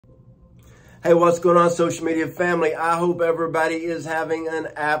Hey, what's going on, social media family? I hope everybody is having an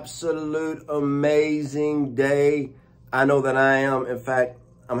absolute amazing day. I know that I am. In fact,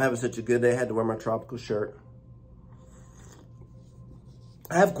 I'm having such a good day. I had to wear my tropical shirt.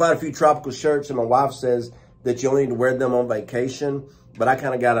 I have quite a few tropical shirts, and my wife says that you only need to wear them on vacation. But I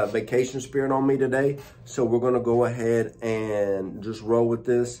kind of got a vacation spirit on me today. So we're going to go ahead and just roll with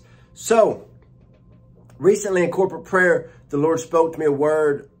this. So, recently in corporate prayer, the Lord spoke to me a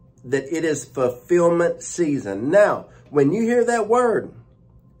word that it is fulfillment season. Now, when you hear that word,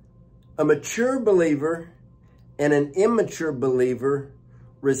 a mature believer and an immature believer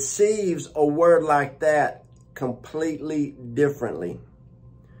receives a word like that completely differently.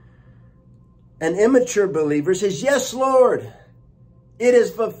 An immature believer says, yes, Lord, it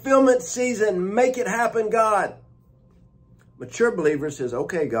is fulfillment season. Make it happen, God. Mature believer says,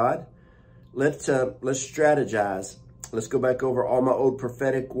 okay, God, let's strategize. Let's go back over all my old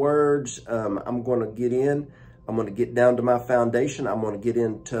prophetic words. I'm going to get in. I'm going to get down to my foundation. I'm going to get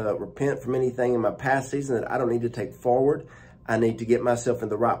in to repent from anything in my past season that I don't need to take forward. I need to get myself in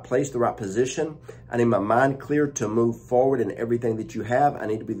the right place, the right position. I need my mind clear to move forward in everything that you have. I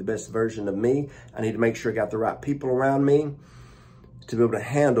need to be the best version of me. I need to make sure I got the right people around me to be able to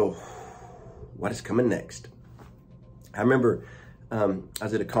handle what is coming next. I remember I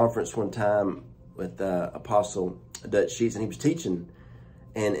was at a conference one time with Apostle Dutch Sheets, and he was teaching,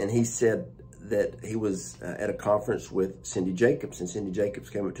 and he said that he was at a conference with Cindy Jacobs, and Cindy Jacobs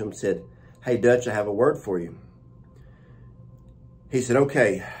came up to him and said, hey, Dutch, I have a word for you. He said,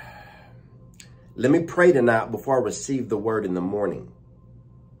 okay, let me pray tonight before I receive the word in the morning.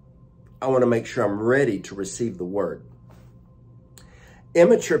 I want to make sure I'm ready to receive the word.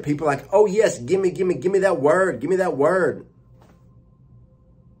 Immature people are like, oh, yes, give me that word. Give me that word.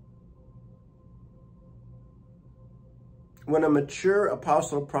 When a mature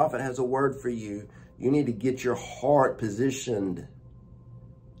apostle or prophet has a word for you, you need to get your heart positioned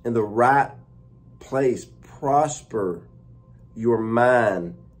in the right place. Prosper your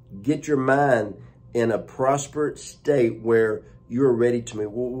mind. Get your mind in a prospered state where you're ready to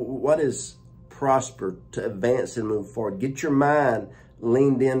move. What is prosper? To advance and move forward. Get your mind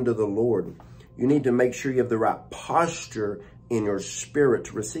leaned into the Lord. You need to make sure you have the right posture in your spirit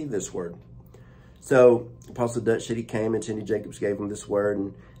to receive this word. So Apostle Dutch said he came, and Cindy Jacobs gave him this word,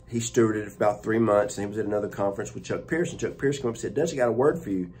 and he stewarded it for about 3 months. And he was at another conference with Chuck Pierce, and Chuck Pierce came up and said, Dutch, I got a word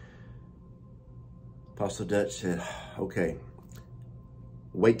for you. Apostle Dutch said, okay,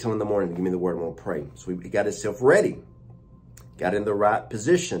 wait till in the morning to give me the word, and we'll pray. So he got himself ready, got in the right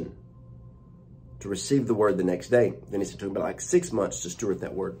position to receive the word the next day. Then he said it took about like 6 months to steward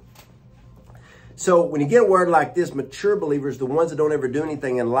that word. So when you get a word like this, mature believers, the ones that don't ever do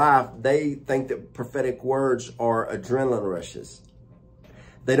anything in life, they think that prophetic words are adrenaline rushes.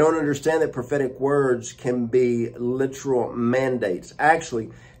 They don't understand that prophetic words can be literal mandates. Actually,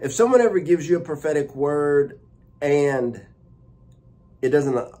 if someone ever gives you a prophetic word and it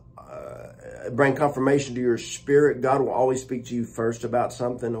doesn't bring confirmation to your spirit, God will always speak to you first about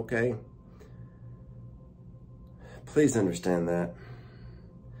something, okay? Please understand that.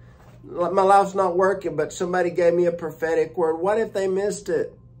 My life's not working, but somebody gave me a prophetic word. What if they missed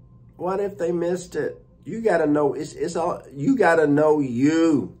it? What if they missed it? You got to know, it's all, you got to know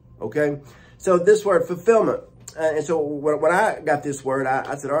you, okay? So this word, fulfillment. And so when I got this word,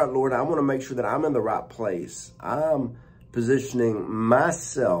 I said, all right, Lord, I want to make sure that I'm in the right place. I'm positioning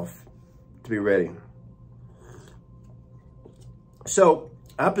myself to be ready. So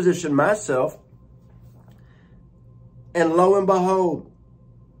I positioned myself, and lo and behold,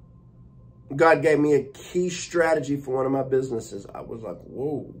 God gave me a key strategy for one of my businesses. I was like,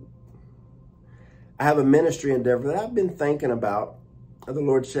 whoa. I have a ministry endeavor that I've been thinking about. And the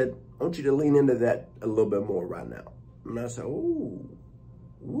Lord said, I want you to lean into that a little bit more right now. And I said, ooh,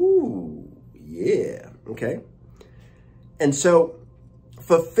 yeah, okay. And so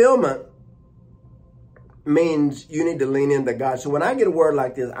fulfillment means you need to lean into God. So when I get a word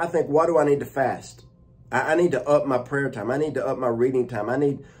like this, I think, what do I need to fast? I need to up my prayer time. I need to up my reading time. I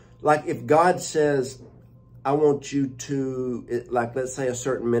need, like, if God says, I want you to, like, let's say a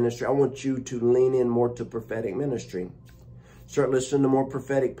certain ministry, I want you to lean in more to prophetic ministry. Start listening to more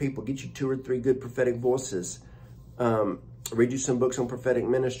prophetic people. Get you 2 or 3 good prophetic voices. Read you some books on prophetic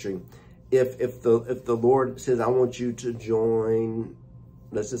ministry. If the Lord says, I want you to join,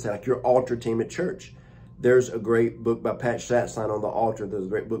 let's just say, like, your altar team at church. There's a great book by Pat Satsline on the altar. There's a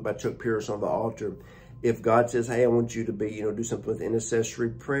great book by Chuck Pierce on the altar. If God says, hey, I want you to be, do something with intercessory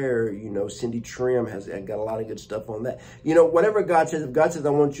prayer, Cindy Trim has got a lot of good stuff on that. Whatever God says, if God says,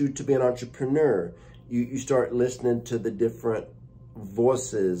 I want you to be an entrepreneur, you start listening to the different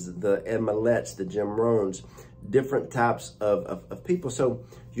voices, the Emelets, the Jim Rohns, different types of people. So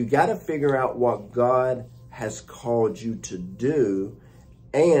you got to figure out what God has called you to do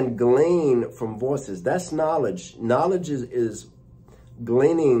and glean from voices. That's knowledge. Knowledge is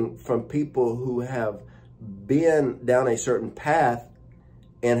gleaning from people who have been down a certain path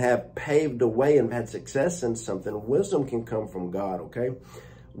and have paved a way and had success in something. Wisdom can come from God, okay?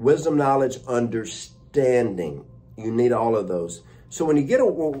 Wisdom, knowledge, understanding. You need all of those. So when you get a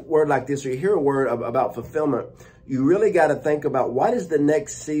word like this, or you hear a word about fulfillment, you really got to think about, what is the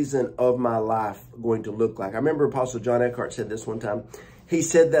next season of my life going to look like? I remember Apostle John Eckhart said this one time. He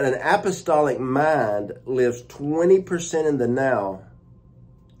said that an apostolic mind lives 20% in the now,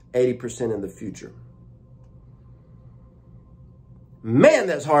 80% in the future. Man,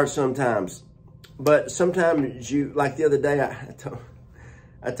 that's hard sometimes. But sometimes you, like the other day,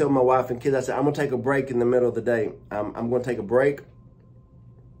 I told my wife and kids, I said, I'm going to take a break in the middle of the day. I'm going to take a break.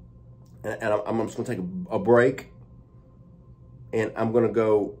 And I'm just going to take a break. And I'm going to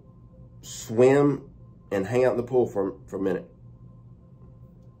go swim and hang out in the pool for a minute.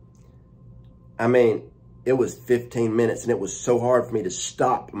 I mean, it was 15 minutes and it was so hard for me to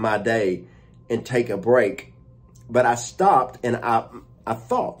stop my day and take a break. But I stopped and I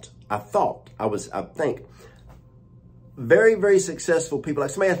think. Very, very successful people.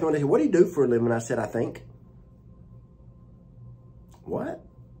 Like somebody asked me one day, what do you do for a living? I said, I think. What?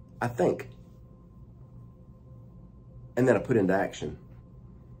 I think. And then I put into action.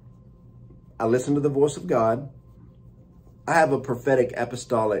 I listen to the voice of God. I have a prophetic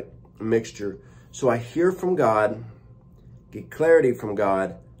apostolic mixture. So I hear from God, get clarity from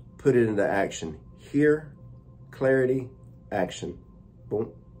God, put it into action. Hear, clarity, action.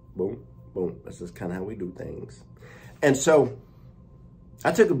 Boom, boom, boom. That's just kind of how we do things. And so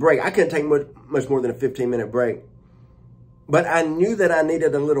I took a break. I couldn't take much more than a 15-minute break. But I knew that I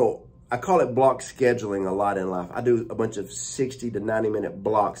needed a little, I call it block scheduling a lot in life. I do a bunch of 60 to 90-minute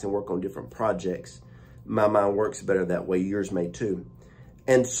blocks and work on different projects. My mind works better that way. Yours may too.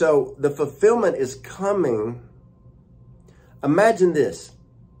 And so the fulfillment is coming. Imagine this.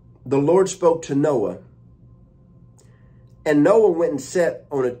 The Lord spoke to Noah. And Noah went and sat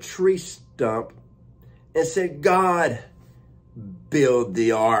on a tree stump and said, God, build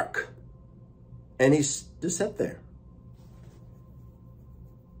the ark. And he just sat there.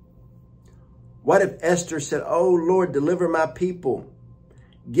 What if Esther said, oh, Lord, deliver my people.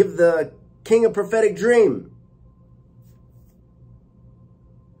 Give the king a prophetic dream.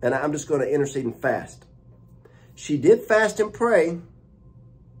 And I'm just going to intercede and fast. She did fast and pray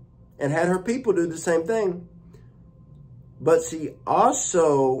and had her people do the same thing. But she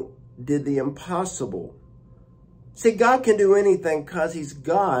also did the impossible. See, God can do anything because he's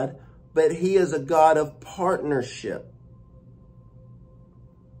God, but he is a God of partnership.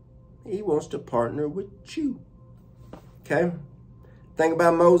 He wants to partner with you. Okay? Think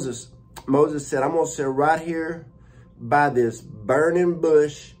about Moses. Moses said, I'm going to sit right here by this burning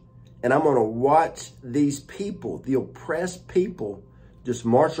bush, and I'm going to watch these people, the oppressed people, just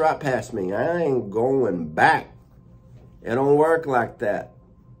march right past me. I ain't going back. It don't work like that.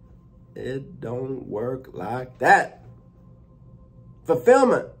 It don't work like that.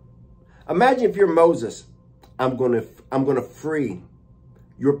 Fulfillment. Imagine if you're Moses. I'm gonna free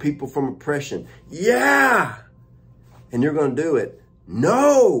your people from oppression. Yeah. And you're gonna do it.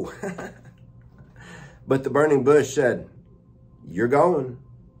 No. But the burning bush said, you're going,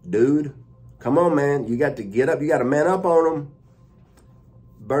 dude. Come on, man. You got to get up. You got to man up on them.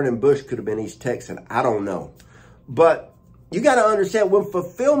 Burning bush could have been East Texan. I don't know. But you got to understand, when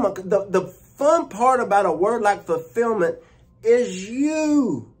fulfillment, the fun part about a word like fulfillment is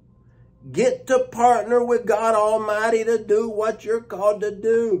you get to partner with God Almighty to do what you're called to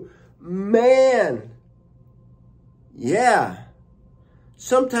do. Man. Yeah.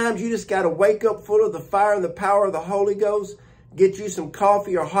 Sometimes you just got to wake up full of the fire and the power of the Holy Ghost. Get you some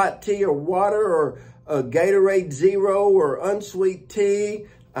coffee or hot tea or water or a Gatorade Zero or unsweet tea.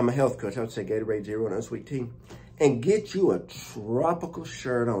 I'm a health coach. I would say Gatorade Zero and unsweet tea. And get you a tropical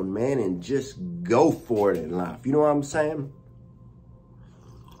shirt on, man, and just go for it in life. You know what I'm saying?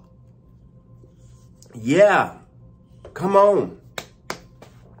 Yeah. Come on.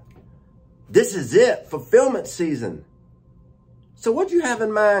 This is it. Fulfillment season. So what do you have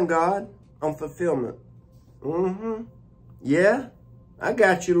in mind, God, on fulfillment? Yeah, I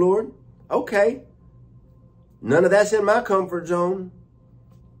got you, Lord. Okay. None of that's in my comfort zone.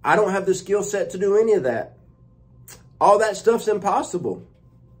 I don't have the skill set to do any of that. All that stuff's impossible.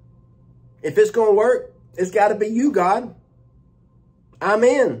 If it's going to work, it's got to be you, God. I'm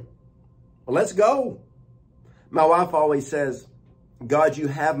in. Well, let's go. My wife always says, God, you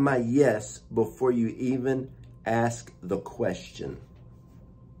have my yes before you even ask the question.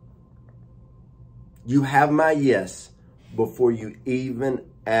 You have my yes before you even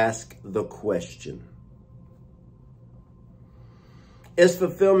ask the question. It's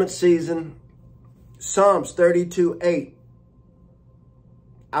fulfillment season. Psalms 32:8.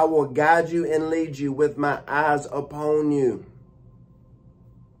 I will guide you and lead you with my eyes upon you.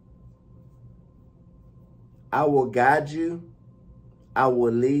 I will guide you. I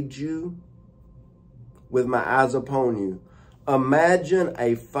will lead you with my eyes upon you. Imagine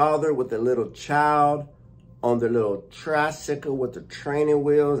a father with a little child on their little tricycle with the training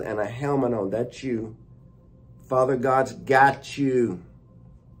wheels and a helmet on. That's you. Father God's got you.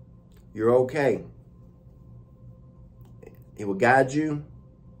 You're okay. He will guide you.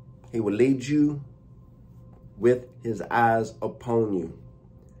 He will lead you with his eyes upon you.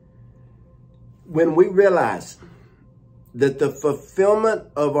 When we realize that the fulfillment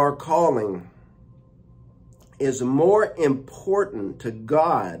of our calling is more important to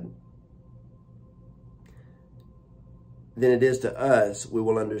God than it is to us, we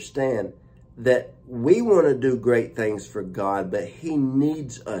will understand that we want to do great things for God, but he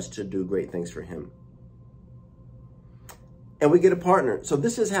needs us to do great things for him. And we get a partner. So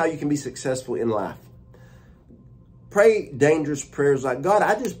this is how you can be successful in life. Pray dangerous prayers like, God,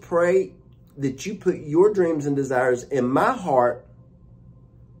 I just pray that you put your dreams and desires in my heart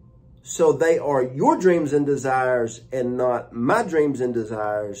so they are your dreams and desires and not my dreams and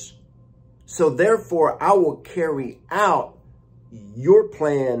desires. So therefore, I will carry out your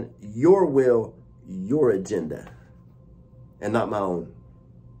plan, your will, your agenda, and not my own.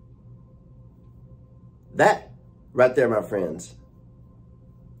 That right there, my friends,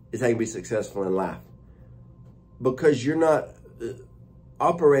 is how you can be successful in life. Because you're not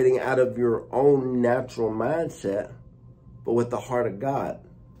operating out of your own natural mindset, but with the heart of God.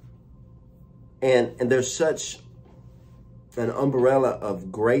 And there's such an umbrella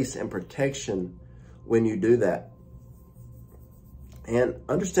of grace and protection when you do that. And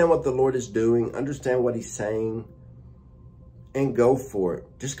understand what the Lord is doing, understand what he's saying, and go for it.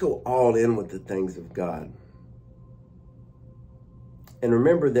 Just go all in with the things of God. And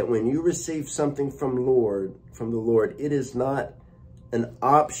remember that when you receive something from the Lord, it is not an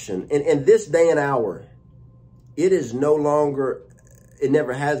option. And in this day and hour, it is no longer, it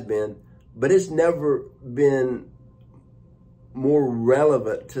never has been, but it's never been more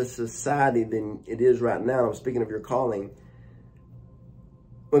relevant to society than it is right now. I'm speaking of your calling.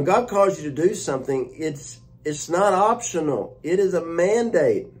 When God calls you to do something, it's not optional. It is a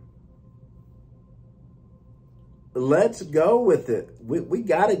mandate. Let's go with it. We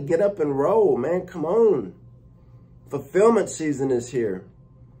got to get up and roll, man. Come on. Fulfillment season is here.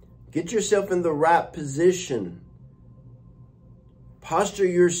 Get yourself in the right position. Posture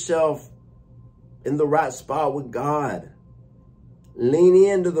yourself in the right spot with God. Lean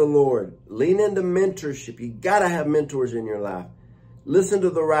into the Lord. Lean into mentorship. You got to have mentors in your life. Listen to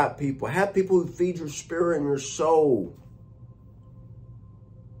the right people. Have people who feed your spirit and your soul.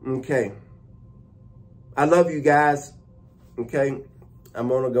 Okay. I love you guys. Okay. I'm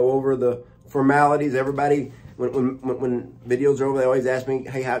going to go over the formalities. Everybody, when videos are over, they always ask me,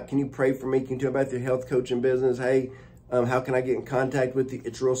 hey, how can you pray for me? Can you tell me about your health coaching business? Hey, how can I get in contact with you?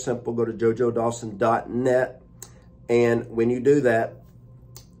 It's real simple. Go to jojoedawson.net. And when you do that,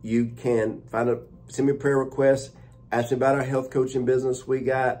 you can send me a prayer request. Ask me about our health coaching business we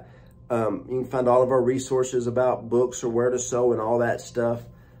got. You can find all of our resources about books or where to sow and all that stuff.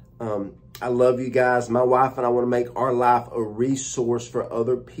 I love you guys. My wife and I want to make our life a resource for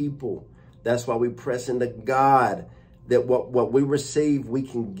other people. That's why we press into God, that what we receive, we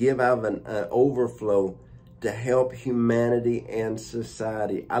can give out of an overflow to help humanity and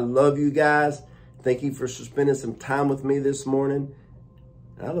society. I love you guys. Thank you for spending some time with me this morning.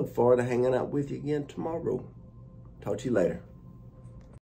 And I look forward to hanging out with you again tomorrow. Talk to you later.